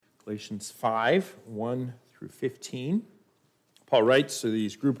Galatians 5, 1 through 15. Paul writes to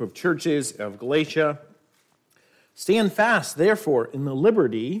these group of churches of Galatia, "Stand fast, therefore, in the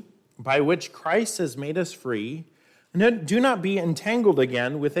liberty by which Christ has made us free, and do not be entangled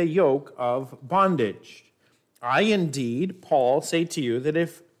again with a yoke of bondage. I indeed, Paul, say to you that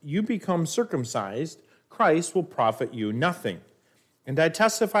if you become circumcised, Christ will profit you nothing. And I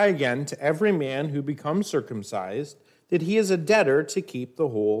testify again to every man who becomes circumcised that he is a debtor to keep the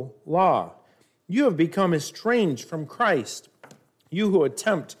whole law. You have become estranged from Christ. You who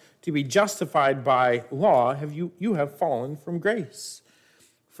attempt to be justified by law, you have fallen from grace.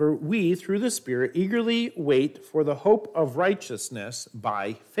 For we, through the Spirit, eagerly wait for the hope of righteousness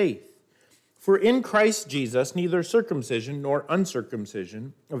by faith. For in Christ Jesus, neither circumcision nor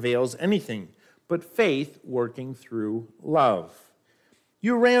uncircumcision avails anything, but faith working through love.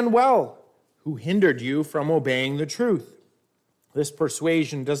 You ran well. Who hindered you from obeying the truth? This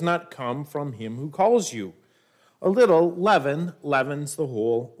persuasion does not come from him who calls you. A little leaven leavens the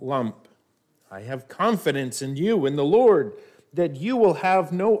whole lump. I have confidence in you, in the Lord, that you will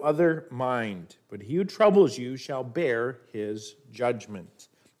have no other mind, but he who troubles you shall bear his judgment,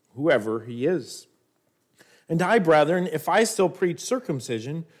 whoever he is. And I, brethren, if I still preach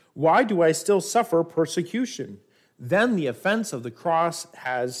circumcision, why do I still suffer persecution? Then the offense of the cross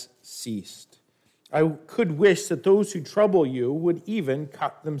has ceased. I could wish that those who trouble you would even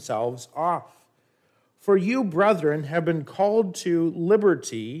cut themselves off. For you, brethren, have been called to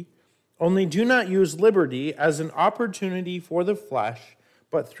liberty, only do not use liberty as an opportunity for the flesh,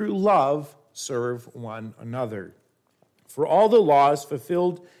 but through love serve one another. For all the law is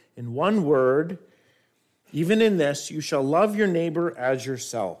fulfilled in one word, even in this, you shall love your neighbor as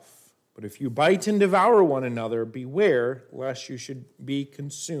yourself. But if you bite and devour one another, beware lest you should be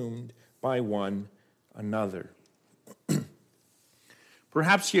consumed by one another."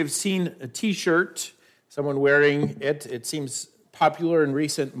 Perhaps you have seen a t-shirt, someone wearing it. It seems popular in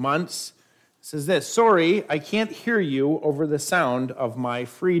recent months. It says this: "Sorry, I can't hear you over the sound of my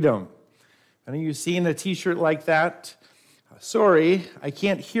freedom." Have you seen a t-shirt like that? "Sorry, I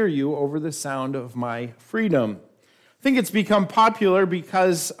can't hear you over the sound of my freedom." I think it's become popular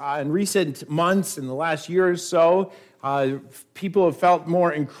because in recent months, in the last year or so, people have felt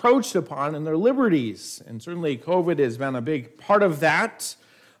more encroached upon in their liberties. And certainly COVID has been a big part of that.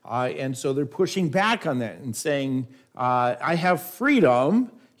 And so they're pushing back on that and saying, I have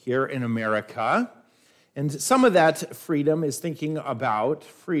freedom here in America. And some of that freedom is thinking about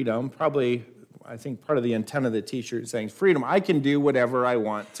freedom. Probably, I think part of the intent of the t-shirt is saying, freedom, I can do whatever I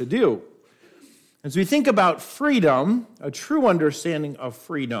want to do. As we think about freedom, a true understanding of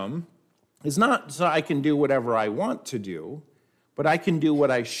freedom is not so I can do whatever I want to do, but I can do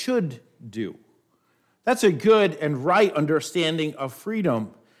what I should do. That's a good and right understanding of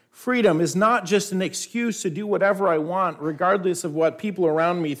freedom. Freedom is not just an excuse to do whatever I want, regardless of what people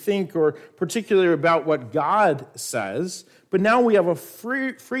around me think or particularly about what God says, but now we have a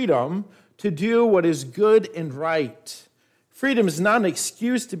freedom to do what is good and right. Freedom is not an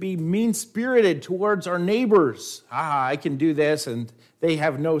excuse to be mean-spirited towards our neighbors. I can do this, and they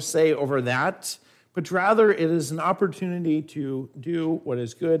have no say over that. But rather, it is an opportunity to do what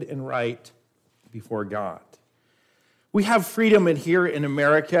is good and right before God. We have freedom here in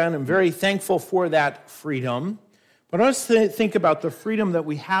America, and I'm very thankful for that freedom. But I want us to think about the freedom that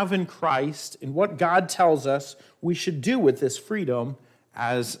we have in Christ and what God tells us we should do with this freedom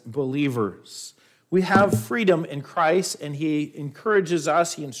as believers. We have freedom in Christ, and he encourages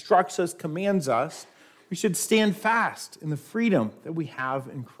us, he instructs us, commands us. We should stand fast in the freedom that we have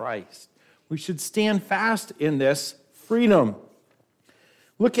in Christ. We should stand fast in this freedom.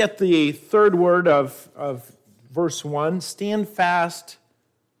 Look at the third word of verse 1, stand fast,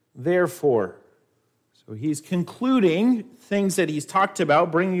 therefore. So he's concluding things that he's talked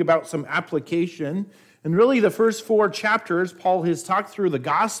about, bringing about some application. And really the first 4 chapters, Paul has talked through the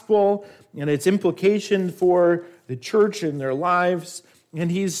gospel and its implication for the church and their lives.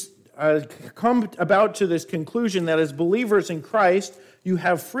 And he's come about to this conclusion that as believers in Christ, you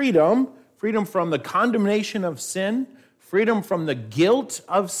have freedom from the condemnation of sin, freedom from the guilt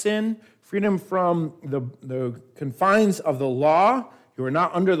of sin, freedom from the confines of the law. You are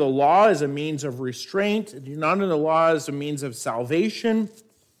not under the law as a means of restraint. You're not under the law as a means of salvation.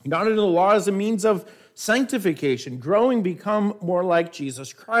 You're not under the law as a means of sanctification, growing, become more like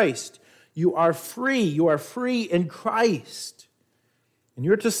Jesus Christ. You are free. You are free in Christ. And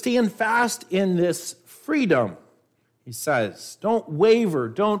you're to stand fast in this freedom, he says. Don't waver.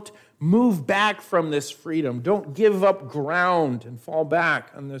 Don't move back from this freedom. Don't give up ground and fall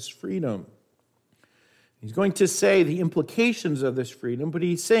back on this freedom. He's going to say the implications of this freedom, but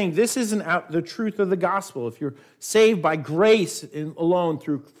he's saying this isn't the truth of the gospel. If you're saved by grace alone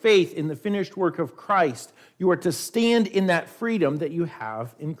through faith in the finished work of Christ, you are to stand in that freedom that you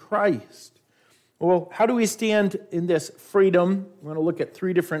have in Christ. Well, how do we stand in this freedom? I want to look at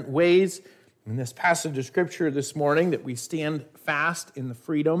three different ways in this passage of Scripture this morning that we stand fast in the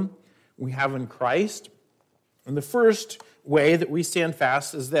freedom we have in Christ. And the first way that we stand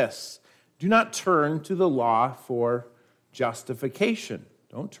fast is this. Do not turn to the law for justification.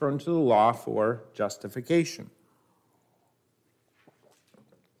 Don't turn to the law for justification.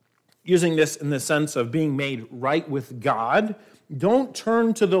 Using this in the sense of being made right with God, don't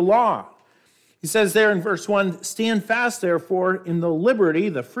turn to the law. He says there in verse 1, stand fast, therefore, in the liberty,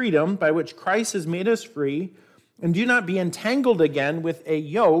 the freedom by which Christ has made us free, and do not be entangled again with a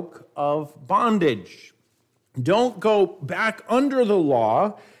yoke of bondage. Don't go back under the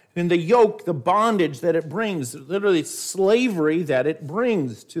law and the yoke, the bondage that it brings, literally slavery that it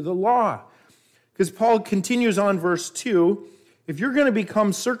brings to the law. Because Paul continues on verse 2, if you're going to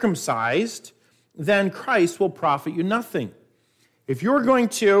become circumcised, then Christ will profit you nothing. If you're going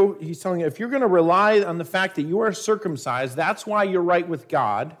to, he's telling you, if you're going to rely on the fact that you are circumcised, that's why you're right with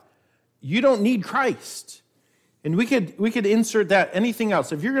God, you don't need Christ. And we could insert that anything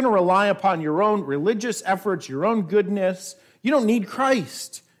else. If you're going to rely upon your own religious efforts, your own goodness, you don't need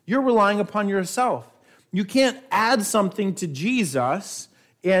Christ. You're relying upon yourself. You can't add something to Jesus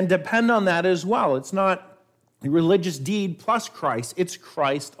and depend on that as well. It's not a religious deed plus Christ. It's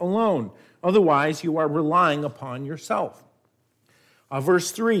Christ alone. Otherwise, you are relying upon yourself.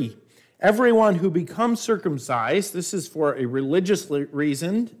 Verse 3, everyone who becomes circumcised, this is for a religious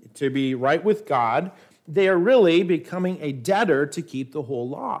reason, to be right with God, they are really becoming a debtor to keep the whole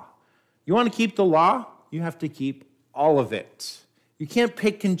law. You want to keep the law? You have to keep all of it. You can't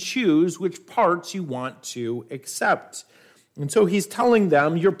pick and choose which parts you want to accept. And so he's telling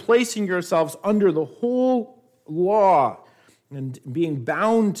them, you're placing yourselves under the whole law and being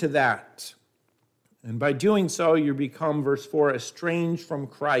bound to that. And by doing so, you become, verse 4, estranged from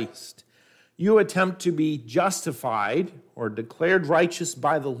Christ. You attempt to be justified or declared righteous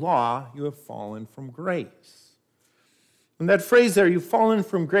by the law, you have fallen from grace. And that phrase there, you've fallen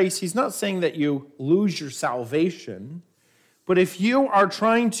from grace, he's not saying that you lose your salvation, but if you are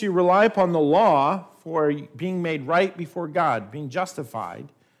trying to rely upon the law for being made right before God, being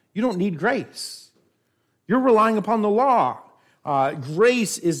justified, you don't need grace. You're relying upon the law.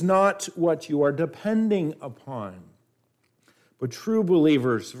 Grace is not what you are depending upon. But true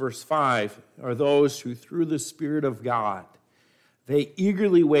believers, verse 5, are those who through the Spirit of God, they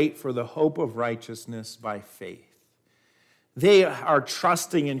eagerly wait for the hope of righteousness by faith. They are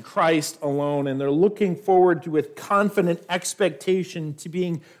trusting in Christ alone, and they're looking forward to, with confident expectation, to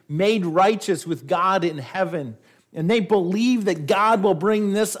being made righteous with God in heaven. And they believe that God will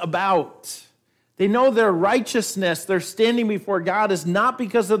bring this about. They know their righteousness, their standing before God, is not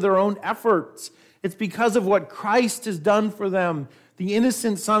because of their own efforts. It's because of what Christ has done for them, the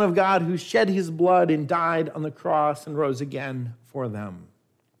innocent Son of God who shed his blood and died on the cross and rose again for them.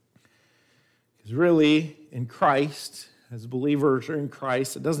 Because really, in Christ, as believers are in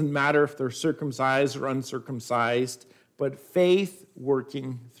Christ, it doesn't matter if they're circumcised or uncircumcised, but faith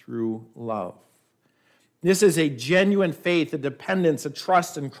working through love. This is a genuine faith, a dependence, a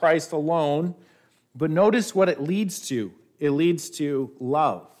trust in Christ alone. But notice what it leads to. It leads to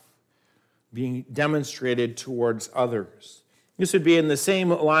love being demonstrated towards others. This would be in the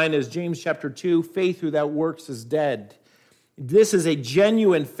same line as James chapter 2, faith without works is dead. This is a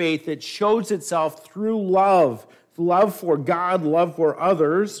genuine faith that shows itself through love for God, love for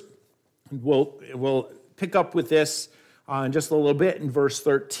others. And we'll pick up with this in just a little bit in verse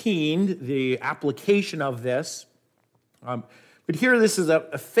 13, the application of this. But here, this is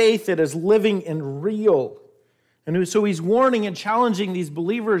a faith that is living and real. And so he's warning and challenging these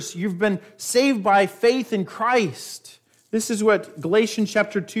believers. You've been saved by faith in Christ. This is what Galatians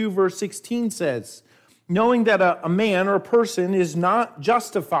chapter 2, verse 16 says. Knowing that a man or a person is not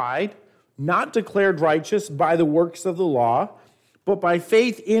justified, not declared righteous by the works of the law, but by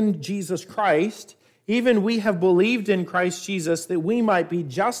faith in Jesus Christ, even we have believed in Christ Jesus that we might be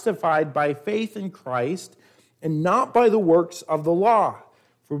justified by faith in Christ and not by the works of the law.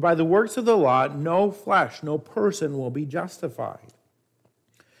 For by the works of the law, no flesh, no person will be justified.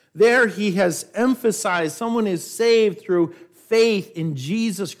 There he has emphasized someone is saved through faith in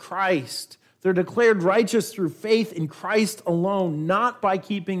Jesus Christ. They're declared righteous through faith in Christ alone, not by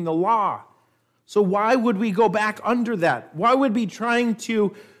keeping the law. So why would we go back under that? Why would we be trying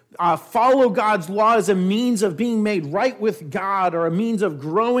to follow God's law as a means of being made right with God or a means of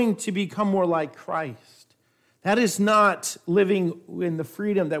growing to become more like Christ? That is not living in the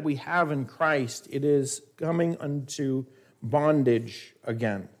freedom that we have in Christ. It is coming unto bondage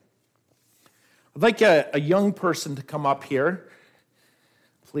again. I'd like a young person to come up here,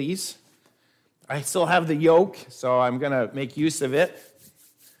 please. I still have the yoke, so I'm going to make use of it.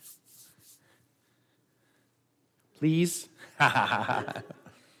 Please.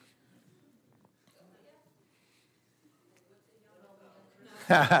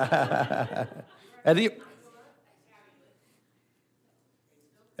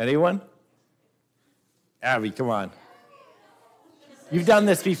 Anyone? Abby, come on. You've done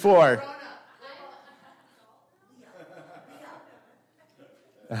this before.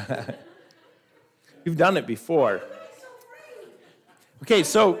 You've done it before. Okay,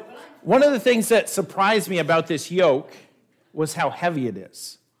 so one of the things that surprised me about this yoke was how heavy it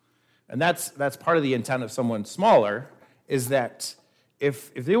is. And that's part of the intent of someone smaller, is that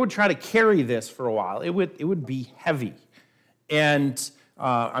if they would try to carry this for a while, it would be heavy. And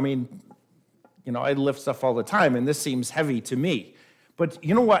I lift stuff all the time, and this seems heavy to me. But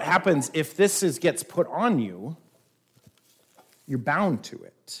you know what happens if this gets put on you? You're bound to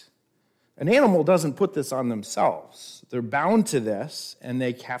it. An animal doesn't put this on themselves. They're bound to this, and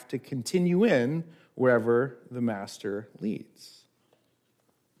they have to continue in wherever the master leads.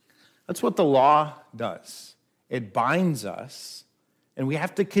 That's what the law does. It binds us, and we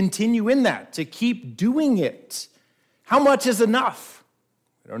have to continue in that, to keep doing it. How much is enough?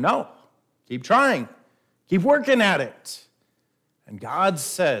 I don't know. Keep trying. Keep working at it. And God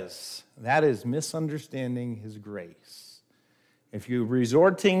says that is misunderstanding his grace. If you're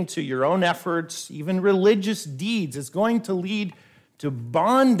resorting to your own efforts, even religious deeds, it's going to lead to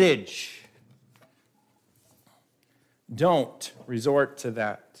bondage. Don't resort to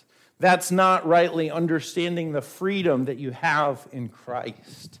that. That's not rightly understanding the freedom that you have in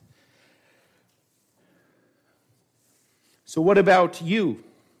Christ. So what about you?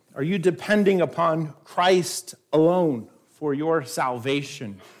 Are you depending upon Christ alone for your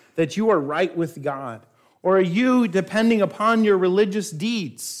salvation, that you are right with God? Or are you depending upon your religious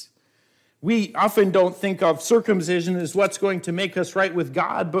deeds? We often don't think of circumcision as what's going to make us right with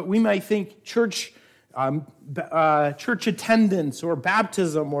God, but we might think church attendance or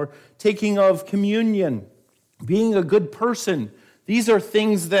baptism or taking of communion, being a good person. These are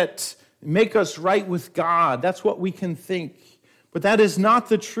things that make us right with God. That's what we can think. But that is not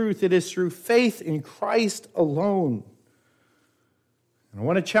the truth. It is through faith in Christ alone. And I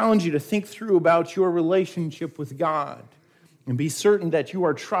want to challenge you to think through about your relationship with God and be certain that you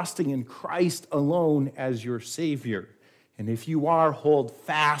are trusting in Christ alone as your Savior. And if you are, hold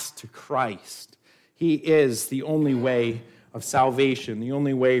fast to Christ. He is the only way of salvation, the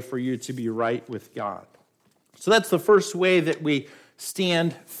only way for you to be right with God. So that's the first way that we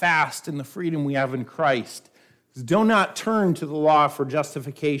stand fast in the freedom we have in Christ. Do not turn to the law for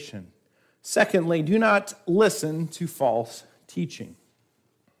justification. Secondly, do not listen to false teaching.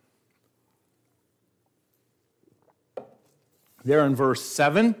 There in verse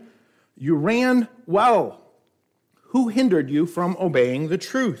 7, you ran well. Who hindered you from obeying the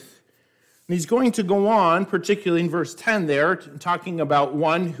truth? And he's going to go on, particularly in verse 10 there, talking about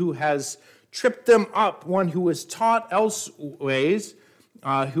one who has tripped them up, one who has taught elsewise,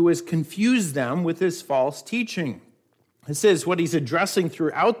 who has confused them with his false teaching. This is what he's addressing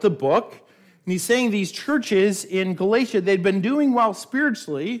throughout the book. And he's saying these churches in Galatia, they'd been doing well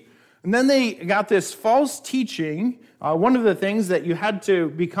spiritually, and then they got this false teaching. One of the things that you had to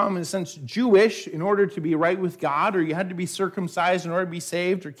become, in a sense, Jewish in order to be right with God, or you had to be circumcised in order to be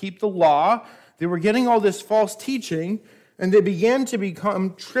saved or keep the law. They were getting all this false teaching, and they began to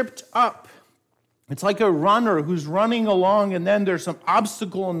become tripped up. It's like a runner who's running along, and then there's some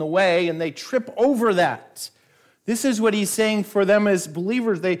obstacle in the way, and they trip over that. This is what he's saying for them as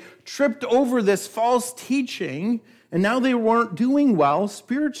believers. They tripped over this false teaching, and now they weren't doing well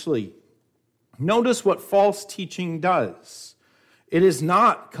spiritually. Notice what false teaching does. It has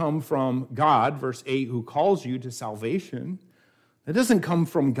not come from God, verse 8, who calls you to salvation. It doesn't come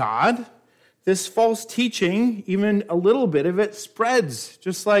from God. This false teaching, even a little bit of it, spreads,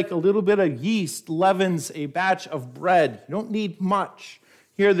 just like a little bit of yeast leavens a batch of bread. You don't need much.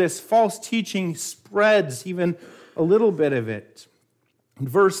 Here, this false teaching spreads even a little bit of it. In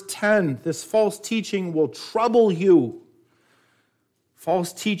verse 10, this false teaching will trouble you.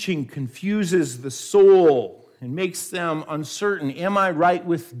 False teaching confuses the soul and makes them uncertain. Am I right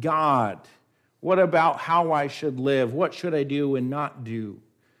with God? What about how I should live? What should I do and not do?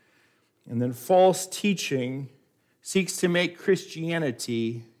 And then false teaching seeks to make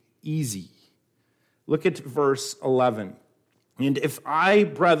Christianity easy. Look at verse 11. And if I,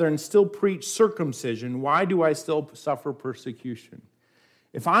 brethren, still preach circumcision, why do I still suffer persecution?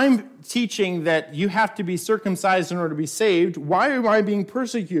 If I'm teaching that you have to be circumcised in order to be saved, why am I being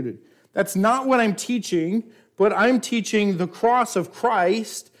persecuted? That's not what I'm teaching, but I'm teaching the cross of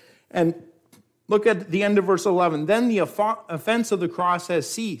Christ. And look at the end of verse 11. Then the offense of the cross has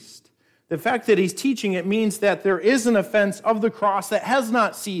ceased. The fact that he's teaching it means that there is an offense of the cross that has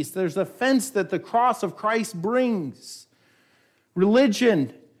not ceased. There's offense that the cross of Christ brings.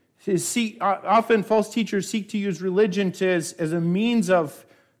 Religion is often false teachers seek to use religion as a means of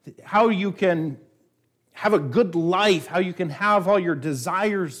how you can have a good life, how you can have all your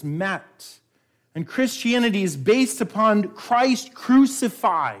desires met. And Christianity is based upon Christ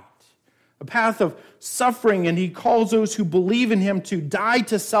crucified, a path of suffering, and he calls those who believe in him to die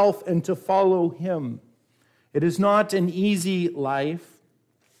to self and to follow him. It is not an easy life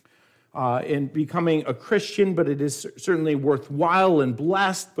in becoming a Christian, but it is certainly worthwhile and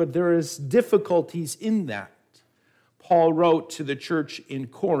blessed, but there is difficulties in that. Paul wrote to the church in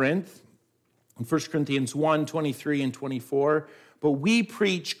Corinth, in 1 Corinthians 1, 23 and 24, but we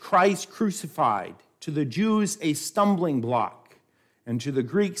preach Christ crucified, to the Jews a stumbling block, and to the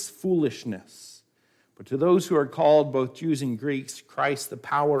Greeks foolishness. But to those who are called, both Jews and Greeks, Christ the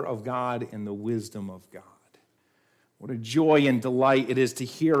power of God and the wisdom of God. What a joy and delight it is to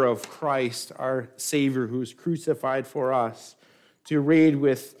hear of Christ, our Savior, who is crucified for us, to read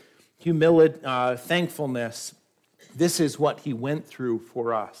with humility, thankfulness. This is what he went through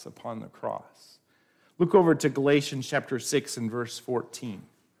for us upon the cross. Look over to Galatians chapter 6 and verse 14.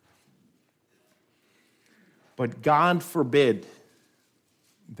 But God forbid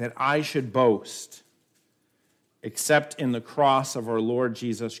that I should boast except in the cross of our Lord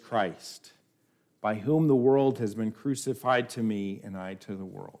Jesus Christ, by whom the world has been crucified to me and I to the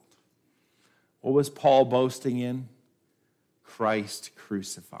world. What was Paul boasting in? Christ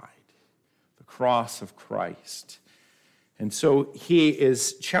crucified, the cross of Christ. And so he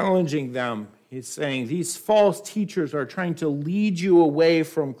is challenging them. He's saying these false teachers are trying to lead you away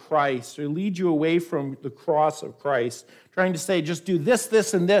from Christ, or lead you away from the cross of Christ, trying to say, just do this,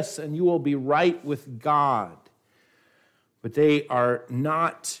 this, and this, and you will be right with God. But they are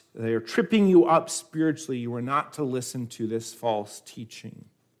tripping you up spiritually. You are not to listen to this false teaching.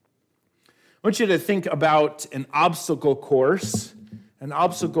 I want you to think about an obstacle course. An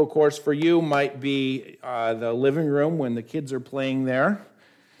obstacle course for you might be the living room when the kids are playing there.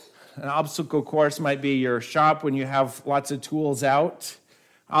 An obstacle course might be your shop when you have lots of tools out.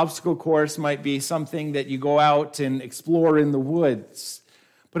 Obstacle course might be something that you go out and explore in the woods.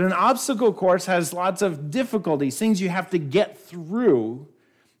 But an obstacle course has lots of difficulties, things you have to get through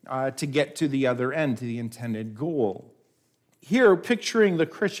to get to the other end, to the intended goal. Here, picturing the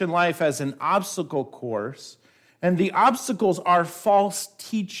Christian life as an obstacle course, and the obstacles are false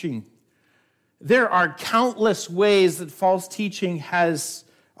teaching. There are countless ways that false teaching has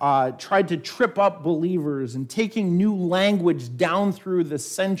tried to trip up believers and taking new language down through the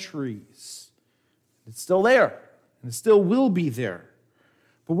centuries. It's still there, and it still will be there.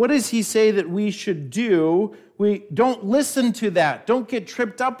 But what does he say that we should do? We don't listen to that. Don't get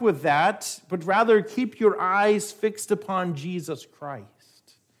tripped up with that, but rather keep your eyes fixed upon Jesus Christ.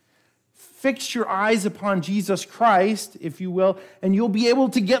 Fix your eyes upon Jesus Christ, if you will, and you'll be able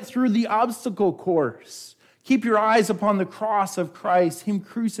to get through the obstacle course. Keep your eyes upon the cross of Christ, him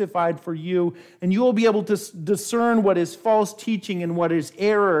crucified for you, and you'll be able to discern what is false teaching and what is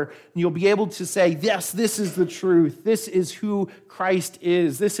error, and you'll be able to say, yes, this is the truth. This is who Christ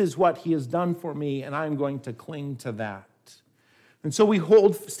is. This is what he has done for me, and I'm going to cling to that. And so we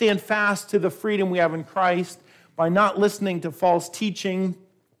stand fast to the freedom we have in Christ by not listening to false teaching.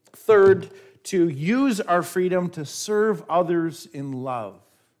 Third, to use our freedom to serve others in love.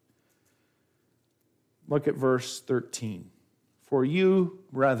 Look at verse 13. For you,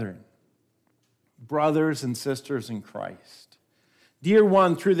 brethren, brothers and sisters in Christ, dear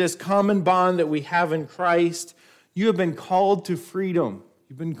one, through this common bond that we have in Christ, you have been called to freedom.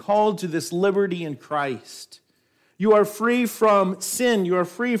 You've been called to this liberty in Christ. You are free from sin. You are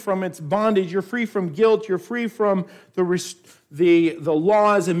free from its bondage. You're free from guilt. You're free from the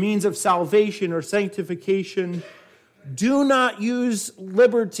law as a means of salvation or sanctification. Do not use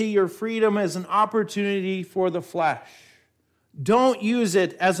liberty or freedom as an opportunity for the flesh. Don't use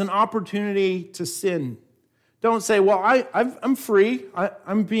it as an opportunity to sin. Don't say, well, I'm free.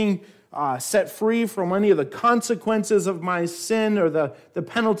 I'm being set free from any of the consequences of my sin or the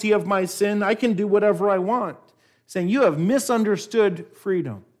penalty of my sin. I can do whatever I want. Saying you have misunderstood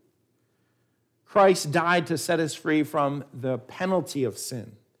freedom. Christ died to set us free from the penalty of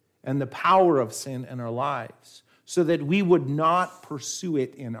sin and the power of sin in our lives, so that we would not pursue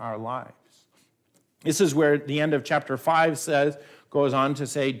it in our lives. This is where the end of chapter 5 goes on to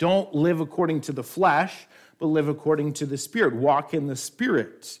say, don't live according to the flesh, but live according to the Spirit. Walk in the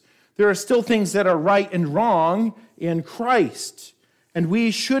Spirit. There are still things that are right and wrong in Christ. And we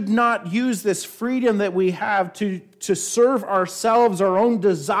should not use this freedom that we have to serve ourselves, our own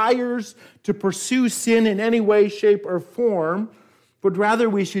desires, to pursue sin in any way, shape, or form, but rather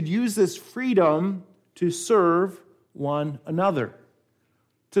we should use this freedom to serve one another.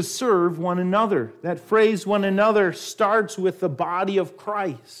 To serve one another. That phrase, one another, starts with the body of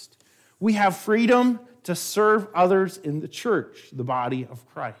Christ. We have freedom to serve others in the church, the body of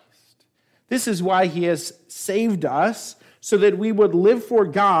Christ. This is why he has saved us, so that we would live for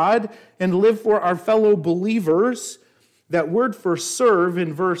God and live for our fellow believers. That word for serve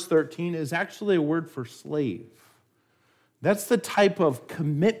in verse 13 is actually a word for slave. That's the type of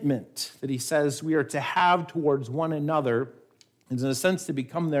commitment that he says we are to have towards one another, in a sense to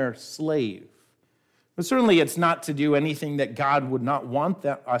become their slave. But certainly it's not to do anything that God would not want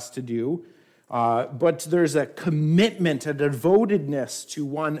us to do, but there's a commitment, a devotedness to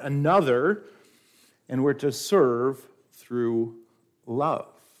one another, and we're to serve through love.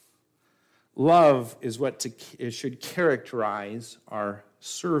 Love is what should characterize our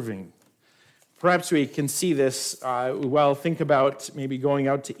serving. Perhaps we can see this, think about maybe going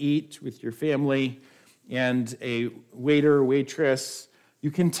out to eat with your family and a waiter or waitress. You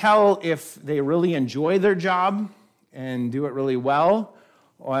can tell if they really enjoy their job and do it really well,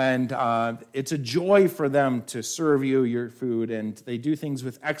 and it's a joy for them to serve you your food, and they do things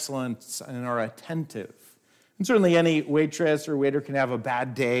with excellence and are attentive. And certainly any waitress or waiter can have a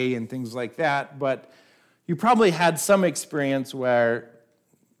bad day and things like that, but you probably had some experience where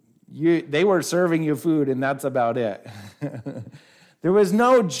they were serving you food and that's about it. There was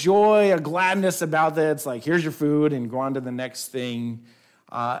no joy or gladness about that. It's like, here's your food and go on to the next thing.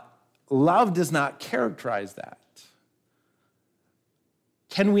 Love does not characterize that.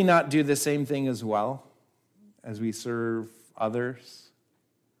 Can we not do the same thing as well as we serve others?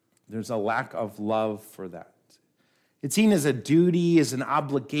 There's a lack of love for that. It's seen as a duty, as an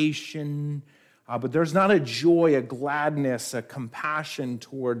obligation, but there's not a joy, a gladness, a compassion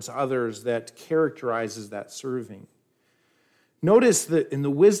towards others that characterizes that serving. Notice that in the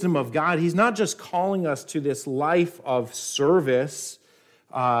wisdom of God, he's not just calling us to this life of service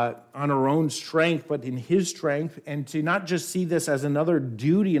on our own strength, but in his strength, and to not just see this as another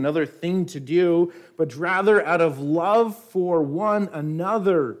duty, another thing to do, but rather out of love for one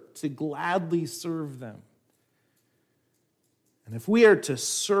another to gladly serve them. And if we are to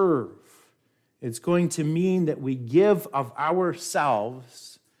serve, it's going to mean that we give of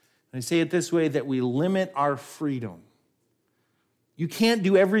ourselves, and I say it this way, that we limit our freedom. You can't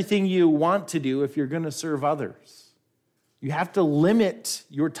do everything you want to do if you're going to serve others. You have to limit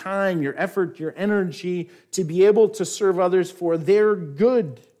your time, your effort, your energy to be able to serve others for their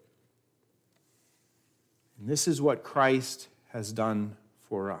good. And this is what Christ has done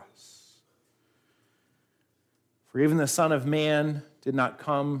for us. For even the Son of Man did not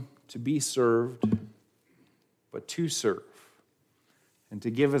come to be served, but to serve, and to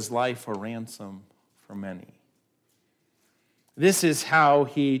give his life a ransom for many. This is how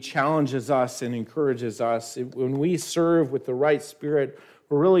he challenges us and encourages us. When we serve with the right spirit,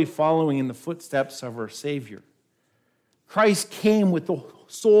 we're really following in the footsteps of our Savior. Christ came with the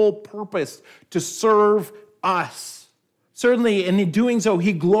sole purpose to serve us. Certainly, in doing so,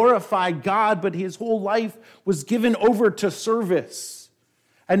 he glorified God, but his whole life was given over to service.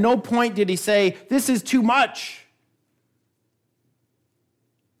 At no point did he say, this is too much.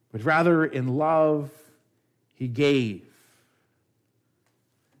 But rather, in love, he gave.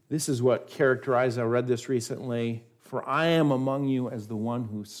 This is what characterized, I read this recently, for I am among you as the one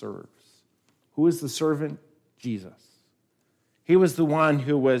who serves. Who is the servant? Jesus. He was the one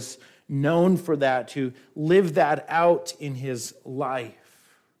who was known for that, to live that out in his life.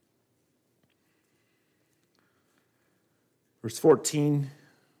 Verse 14,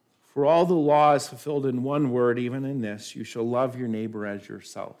 for all the law is fulfilled in one word, even in this, you shall love your neighbor as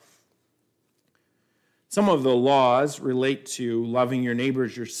yourself. Some of the laws relate to loving your neighbor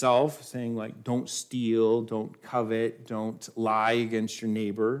as yourself, saying like, don't steal, don't covet, don't lie against your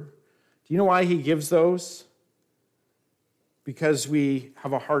neighbor. Do you know why he gives those? Because we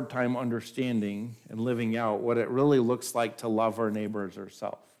have a hard time understanding and living out what it really looks like to love our neighbor as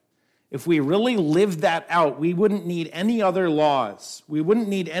ourselves. If we really lived that out, we wouldn't need any other laws. We wouldn't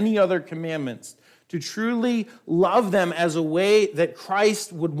need any other commandments to truly love them as a way that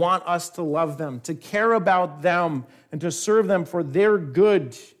Christ would want us to love them, to care about them and to serve them for their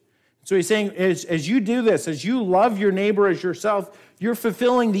good. So he's saying, as you do this, as you love your neighbor as yourself, you're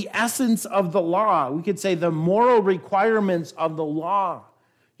fulfilling the essence of the law. We could say the moral requirements of the law.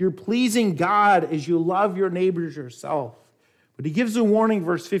 You're pleasing God as you love your neighbor as yourself. But he gives a warning,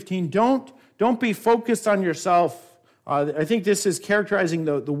 verse 15, don't be focused on yourself. I think this is characterizing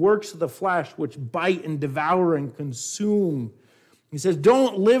the works of the flesh, which bite and devour and consume. He says,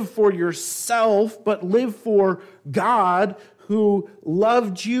 don't live for yourself, but live for God, who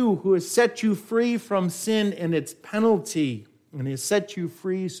loved you, who has set you free from sin and its penalty, and has set you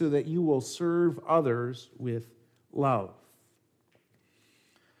free so that you will serve others with love.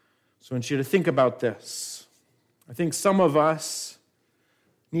 So I want you to think about this. I think some of us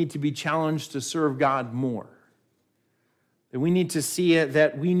need to be challenged to serve God more. That we need to see it,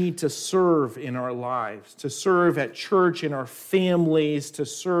 that we need to serve in our lives, to serve at church, in our families, to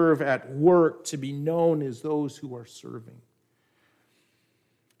serve at work, to be known as those who are serving.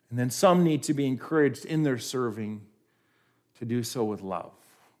 And then some need to be encouraged in their serving to do so with love.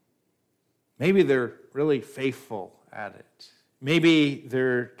 Maybe they're really faithful at it. Maybe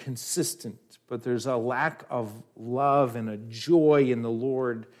they're consistent, but there's a lack of love and a joy in the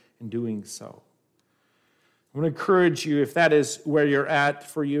Lord in doing so. I want to encourage you, if that is where you're at,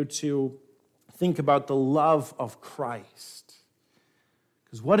 for you to think about the love of Christ.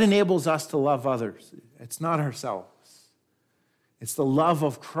 Because what enables us to love others? It's not ourselves. It's the love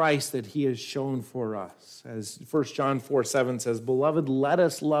of Christ that he has shown for us. As 1 John 4:7 says, "Beloved, let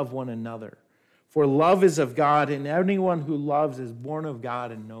us love one another. For love is of God, and anyone who loves is born of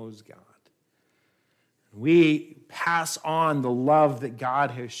God and knows God." We pass on the love that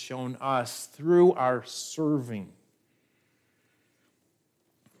God has shown us through our serving.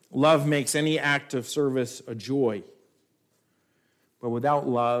 Love makes any act of service a joy. But without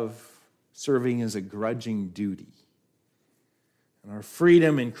love, serving is a grudging duty. And our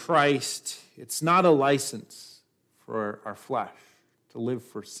freedom in Christ, it's not a license for our flesh to live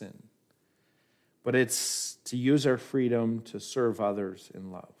for sin, but it's to use our freedom to serve others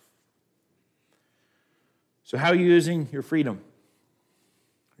in love. So how are you using your freedom?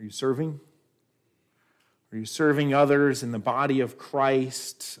 Are you serving? Are you serving others in the body of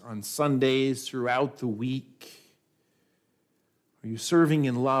Christ on Sundays throughout the week? Are you serving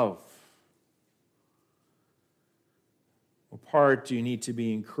in love? What part do you need to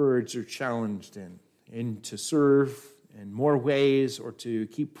be encouraged or challenged in? And to serve in more ways, or to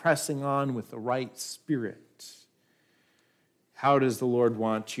keep pressing on with the right spirit? How does the Lord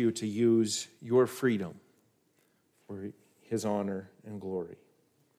want you to use your freedom for his honor and glory?